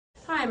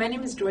Hi, my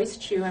name is Joyce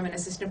Chu. I'm an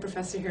assistant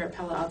professor here at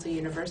Palo Alto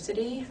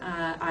University.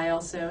 I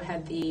also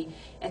had the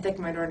Ethnic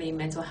Minority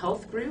Mental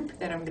Health group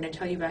that I'm going to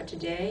tell you about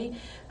today.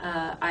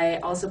 I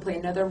also play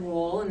another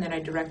role in that I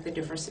direct the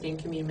Diversity and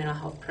Community Mental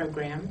Health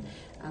program,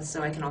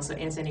 so I can also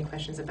answer any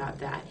questions about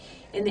that.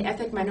 In the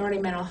Ethnic Minority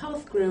Mental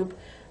Health group,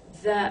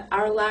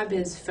 our lab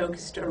is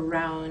focused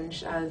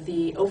around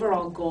the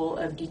overall goal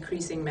of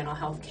decreasing mental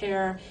health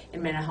care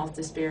and mental health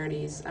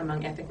disparities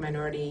among ethnic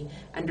minority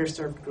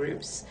underserved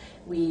groups.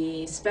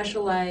 We have a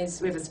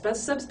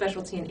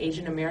subspecialty in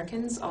Asian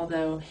Americans,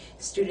 although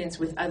students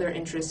with other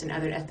interests in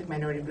other ethnic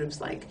minority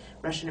groups like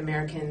Russian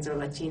Americans or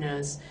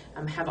Latinos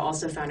have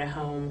also found a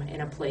home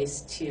and a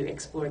place to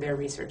explore their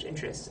research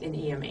interests in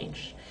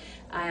EMH.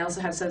 I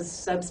also have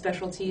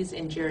subspecialties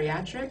in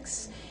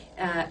geriatrics,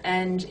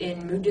 and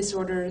in mood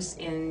disorders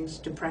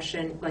and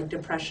depression, like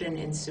depression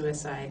and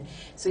suicide.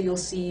 So you'll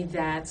see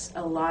that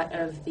a lot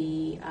of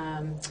the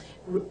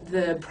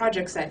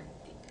projects that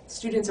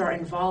students are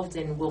involved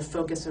in will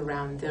focus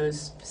around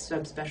those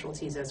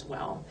subspecialties as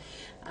well.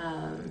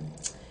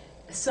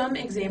 Some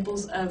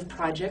examples of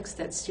projects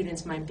that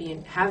students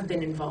have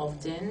been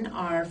involved in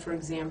are, for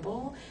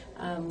example,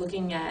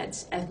 looking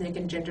at ethnic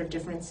and gender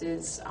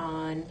differences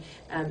on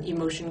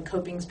emotion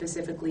coping,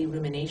 specifically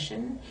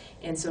rumination,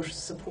 and social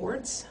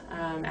supports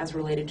as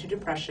related to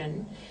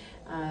depression.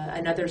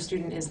 Another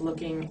student is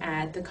looking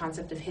at the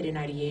concept of hidden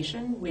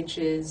ideation, which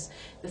is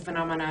the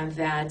phenomenon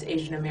that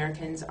Asian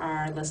Americans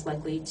are less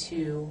likely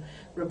to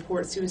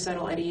report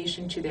suicidal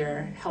ideation to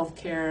their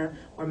healthcare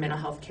or mental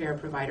health care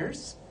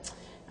providers.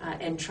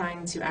 And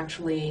trying to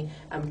actually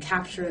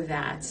capture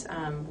that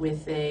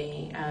with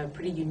a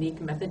pretty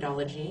unique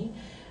methodology.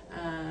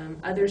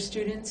 Other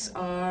students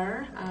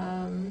are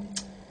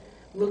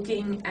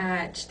looking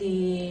at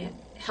the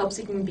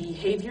help-seeking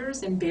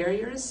behaviors and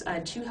barriers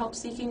to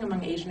help-seeking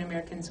among Asian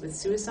Americans with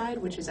suicide,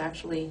 which has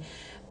actually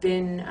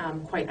been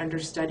quite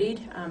understudied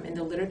in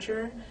the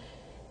literature.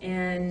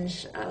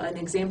 And an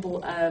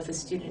example of a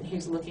student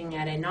who's looking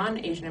at a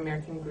non-Asian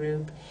American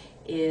group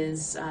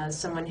is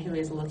someone who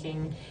is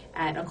looking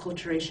at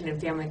acculturation and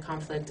family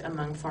conflict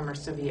among former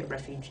Soviet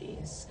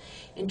refugees.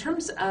 In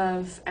terms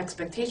of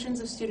expectations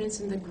of students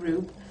in the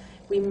group,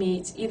 we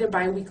meet either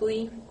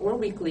bi-weekly or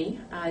weekly,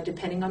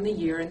 depending on the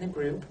year in the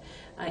group.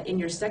 In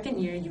your second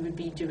year, you would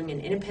be doing an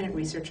independent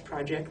research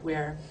project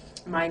where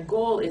my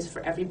goal is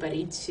for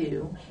everybody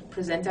to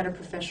present at a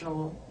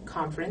professional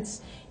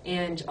conference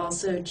and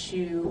also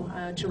to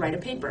write a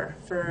paper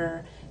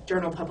for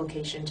journal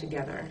publication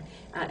together,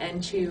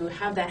 and to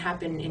have that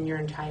happen in your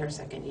entire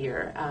second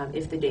year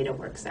if the data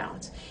works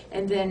out.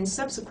 And then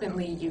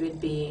subsequently, you would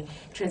be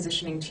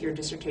transitioning to your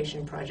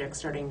dissertation project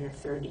starting your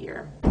third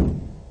year.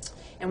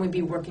 And we'd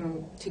be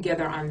working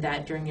together on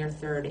that during your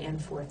third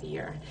and fourth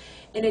year.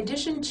 In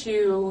addition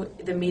to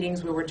the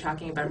meetings where we're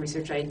talking about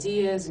research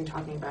ideas and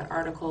talking about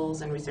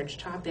articles and research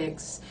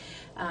topics,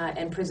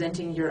 and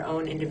presenting your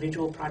own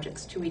individual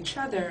projects to each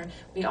other,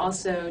 we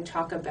also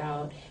talk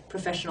about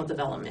professional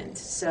development.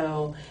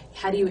 So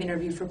how do you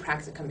interview for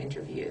practicum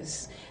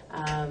interviews?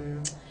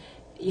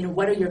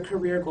 What are your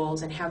career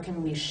goals, and how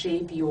can we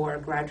shape your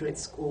graduate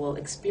school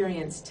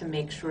experience to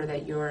make sure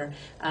that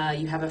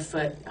you have a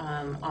foot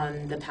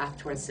on the path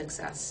towards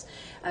success?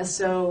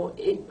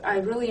 I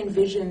really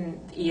envision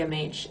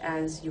EMH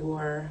as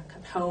your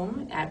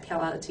home at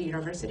Palo Alto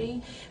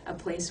University, a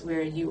place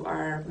where you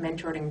are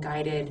mentored and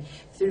guided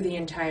through the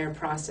entire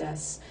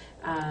process,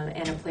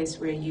 and a place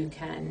where you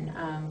can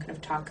kind of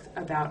talk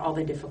about all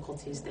the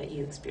difficulties that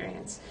you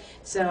experience.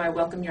 So I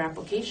welcome your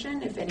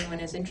application if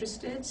anyone is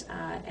interested,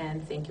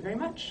 and thank you very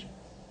much.